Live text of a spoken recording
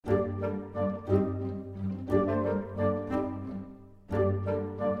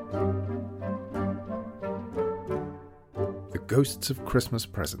Ghosts of Christmas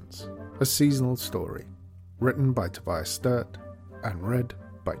Presents, a seasonal story, written by Tobias Sturt and read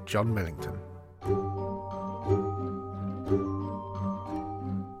by John Millington.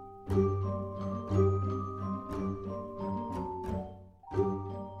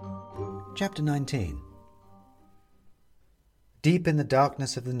 Chapter 19. Deep in the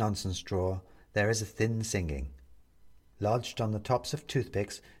darkness of the nonsense drawer there is a thin singing. Lodged on the tops of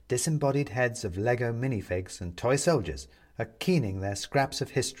toothpicks, disembodied heads of Lego minifigs and toy soldiers are keening their scraps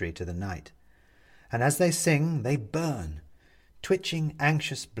of history to the night. And as they sing, they burn, twitching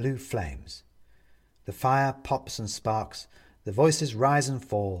anxious blue flames. The fire pops and sparks, the voices rise and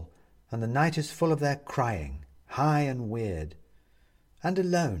fall, and the night is full of their crying, high and weird. And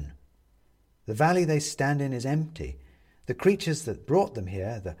alone. The valley they stand in is empty. The creatures that brought them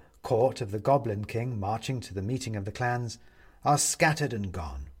here, the court of the Goblin King marching to the meeting of the clans, are scattered and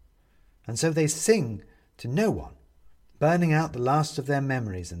gone. And so they sing to no one, burning out the last of their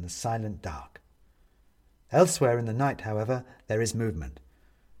memories in the silent dark. Elsewhere in the night, however, there is movement.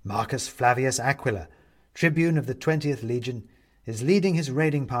 Marcus Flavius Aquila, tribune of the 20th Legion, is leading his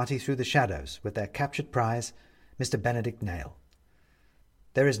raiding party through the shadows with their captured prize, Mr. Benedict Nail.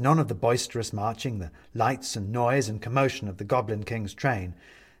 There is none of the boisterous marching, the lights and noise and commotion of the Goblin King's train.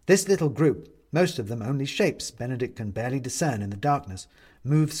 This little group, most of them only shapes Benedict can barely discern in the darkness,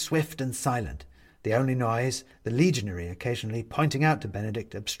 moves swift and silent, the only noise, the legionary occasionally pointing out to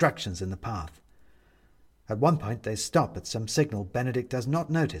Benedict obstructions in the path. At one point they stop at some signal Benedict does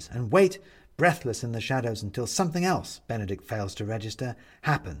not notice and wait, breathless in the shadows, until something else Benedict fails to register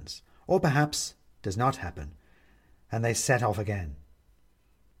happens, or perhaps does not happen, and they set off again.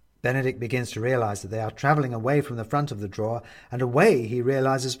 Benedict begins to realize that they are travelling away from the front of the drawer, and away, he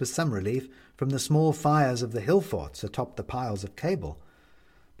realizes with some relief, from the small fires of the hill forts atop the piles of cable.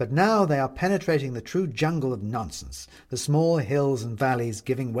 But now they are penetrating the true jungle of nonsense, the small hills and valleys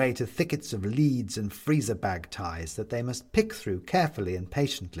giving way to thickets of leads and freezer bag ties that they must pick through carefully and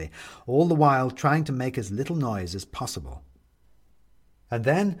patiently, all the while trying to make as little noise as possible. And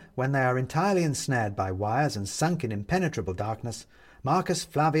then, when they are entirely ensnared by wires and sunk in impenetrable darkness, Marcus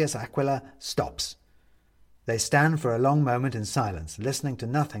Flavius Aquila stops. They stand for a long moment in silence, listening to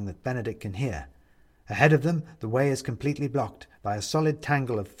nothing that Benedict can hear. Ahead of them, the way is completely blocked by a solid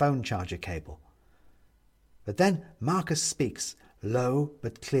tangle of phone charger cable. But then Marcus speaks, low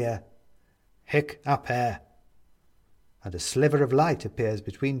but clear. "Hic aper." And a sliver of light appears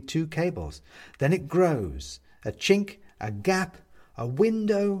between two cables. Then it grows, a chink, a gap, a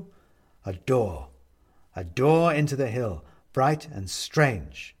window, a door into the hill, bright and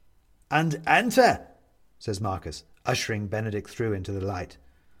strange. "And enter," says Marcus, ushering Benedict through into the light.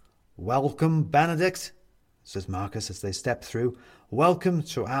 "Welcome, Benedict," says Marcus as they step through. "Welcome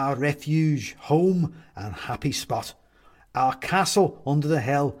to our refuge, home and happy spot, our castle under the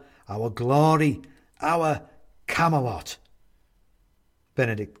hill, our glory, our Camelot."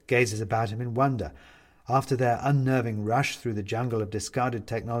 Benedict gazes about him in wonder. After their unnerving rush through the jungle of discarded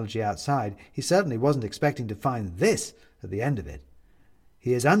technology outside, he certainly wasn't expecting to find this at the end of it.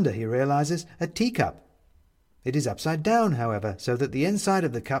 He is under, he realizes, a teacup. It is upside down, however, so that the inside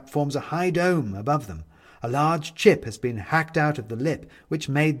of the cup forms a high dome above them. A large chip has been hacked out of the lip which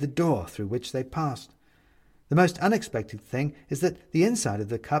made the door through which they passed. The most unexpected thing is that the inside of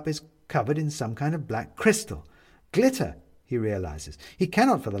the cup is covered in some kind of black crystal. Glitter, he realizes. He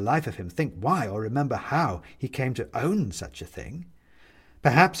cannot for the life of him think why or remember how he came to own such a thing.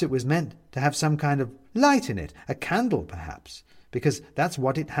 Perhaps it was meant to have some kind of light in it, a candle perhaps, because that's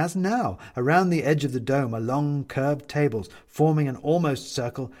what it has now. Around the edge of the dome are long curved tables forming an almost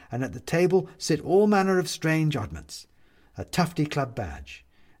circle, and at the table sit all manner of strange oddments. A Tufty Club badge,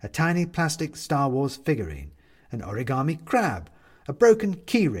 a tiny plastic Star Wars figurine, an origami crab, a broken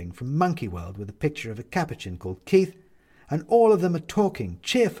keyring from Monkey World with a picture of a capuchin called Keith, and all of them are talking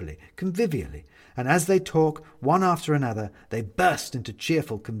cheerfully, convivially, and as they talk, one after another, they burst into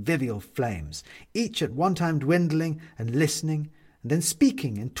cheerful, convivial flames, each at one time dwindling and listening, and then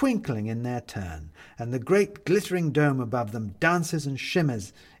speaking and twinkling in their turn, and the great glittering dome above them dances and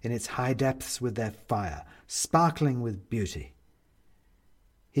shimmers in its high depths with their fire, sparkling with beauty.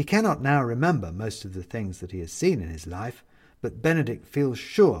 He cannot now remember most of the things that he has seen in his life, but Benedict feels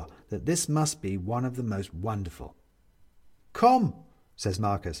sure that this must be one of the most wonderful. "Come," says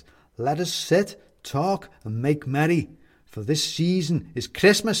Marcus, "let us sit, talk, and make merry, for this season is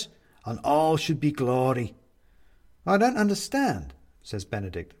Christmas, and all should be glory." "I don't understand," says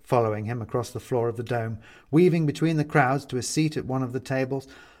Benedict, following him across the floor of the dome, weaving between the crowds to a seat at one of the tables.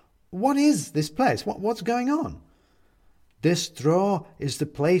 "What is this place? What's going on?" "This drawer is the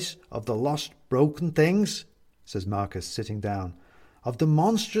place of the lost broken things," says Marcus, sitting down, "of the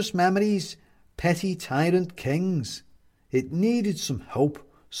monstrous memories, petty tyrant kings. It needed some hope,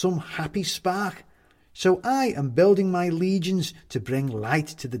 some happy spark. So I am building my legions to bring light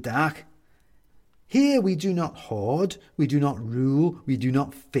to the dark. Here we do not hoard, we do not rule, we do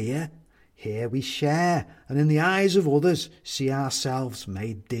not fear. Here we share, and in the eyes of others see ourselves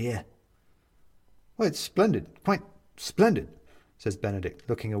made dear." "Well, it's splendid, quite splendid," says Benedict,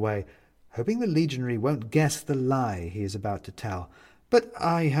 looking away, hoping the legionary won't guess the lie he is about to tell. "But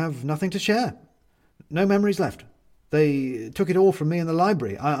I have nothing to share. No memories left. They took it all from me in the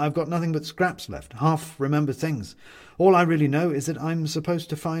library. I've got nothing but scraps left, half-remembered things. All I really know is that I'm supposed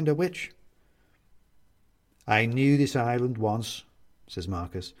to find a witch." "I knew this island once," says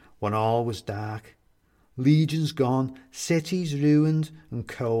Marcus, "when all was dark. Legions gone, cities ruined and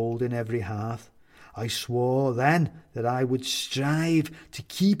cold in every hearth. I swore then that I would strive to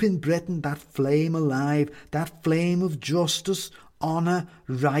keep in Britain that flame alive, that flame of justice, honour,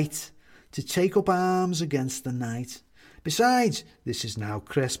 right, to take up arms against the night. Besides, this is now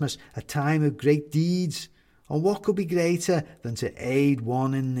Christmas, a time of great deeds, and what could be greater than to aid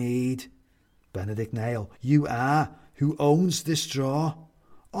one in need? Benedict Nail, you are who owns this straw.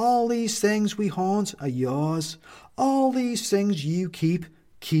 All these things we haunt are yours. All these things you keep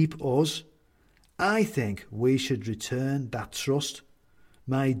us. I think we should return that trust.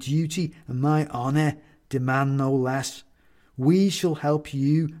 My duty and my honour demand no less. We shall help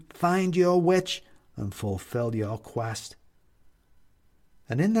you find your witch and fulfil your quest."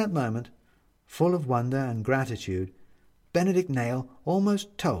 And in that moment, full of wonder and gratitude, Benedict Nail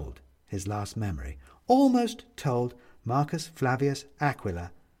almost told his last memory, almost told Marcus Flavius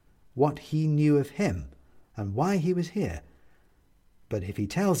Aquila what he knew of him and why he was here. But if he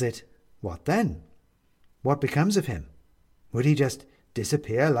tells it, what then? What becomes of him? Would he just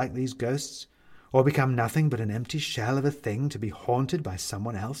disappear like these ghosts, or become nothing but an empty shell of a thing to be haunted by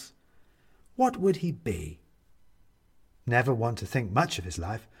someone else? What would he be? Never one to think much of his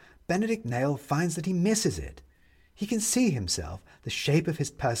life, Benedict Nail finds that he misses it. He can see himself, the shape of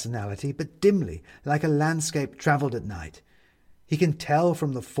his personality, but dimly, like a landscape travelled at night. He can tell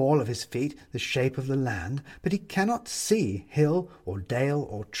from the fall of his feet the shape of the land, but he cannot see hill or dale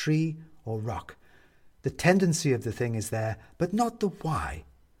or tree or rock. The tendency of the thing is there, but not the why.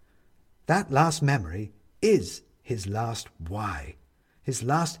 That last memory is his last why, his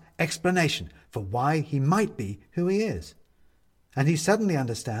last explanation for why he might be who he is. And he suddenly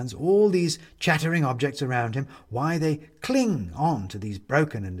understands all these chattering objects around him, why they cling on to these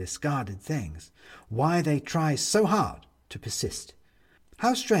broken and discarded things, why they try so hard to persist.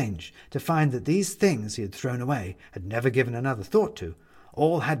 How strange to find that these things he had thrown away, had never given another thought to,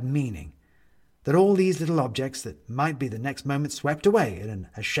 all had meaning, that all these little objects that might be the next moment swept away in an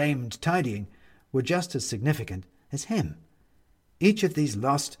ashamed tidying were just as significant as him. Each of these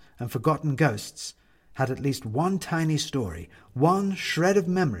lost and forgotten ghosts had at least one tiny story, one shred of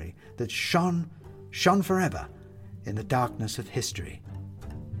memory that shone forever in the darkness of history.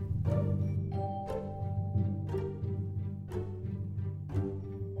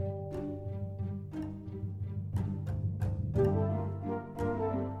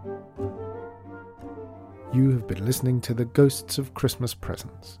 You have been listening to The Ghosts of Christmas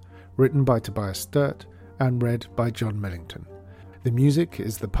Presents, written by Tobias Sturt and read by John Millington. The music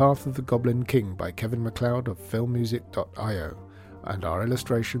is The Path of the Goblin King by Kevin MacLeod of filmmusic.io, and our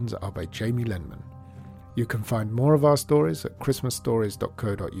illustrations are by Jamie Linman. You can find more of our stories at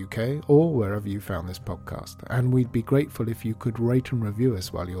christmasstories.co.uk or wherever you found this podcast, and we'd be grateful if you could rate and review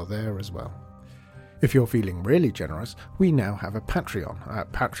us while you're there as well. If you're feeling really generous, we now have a Patreon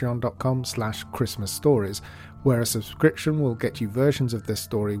at patreon.com/christmasstories, where a subscription will get you versions of this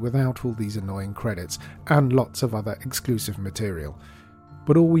story without all these annoying credits and lots of other exclusive material.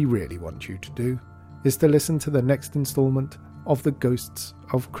 But all we really want you to do is to listen to the next instalment of The Ghosts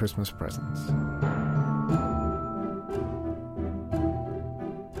of Christmas Presents.